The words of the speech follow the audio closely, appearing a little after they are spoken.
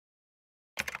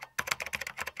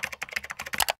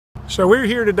So we're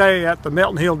here today at the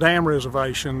Melton Hill Dam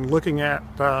Reservation looking at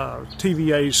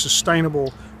TVA's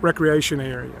sustainable recreation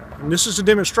area. And this is a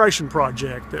demonstration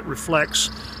project that reflects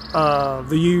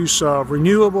the use of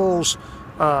renewables,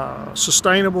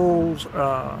 sustainables,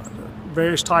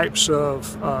 various types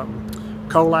of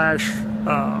coal ash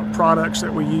products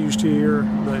that we used here,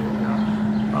 the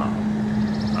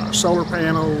solar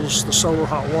panels, the solar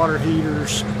hot water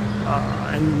heaters,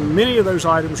 and many of those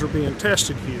items are being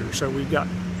tested here. So we've got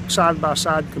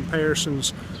side-by-side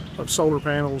comparisons of solar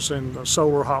panels and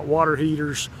solar hot water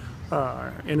heaters,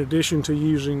 in addition to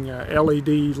using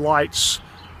LED lights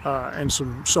and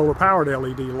some solar-powered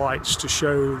LED lights to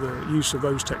show the use of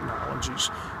those technologies.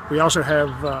 We also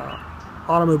have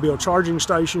automobile charging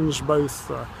stations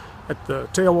both at the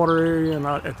tailwater area and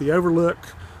at the overlook,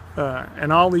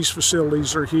 and all these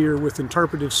facilities are here with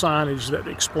interpretive signage that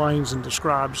explains and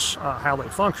describes how they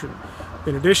function.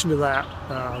 In addition to that,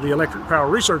 the Electric Power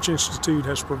Research Institute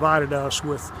has provided us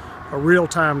with a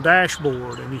real-time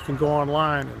dashboard, and you can go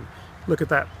online and look at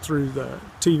that through the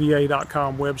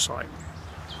TVA.com website.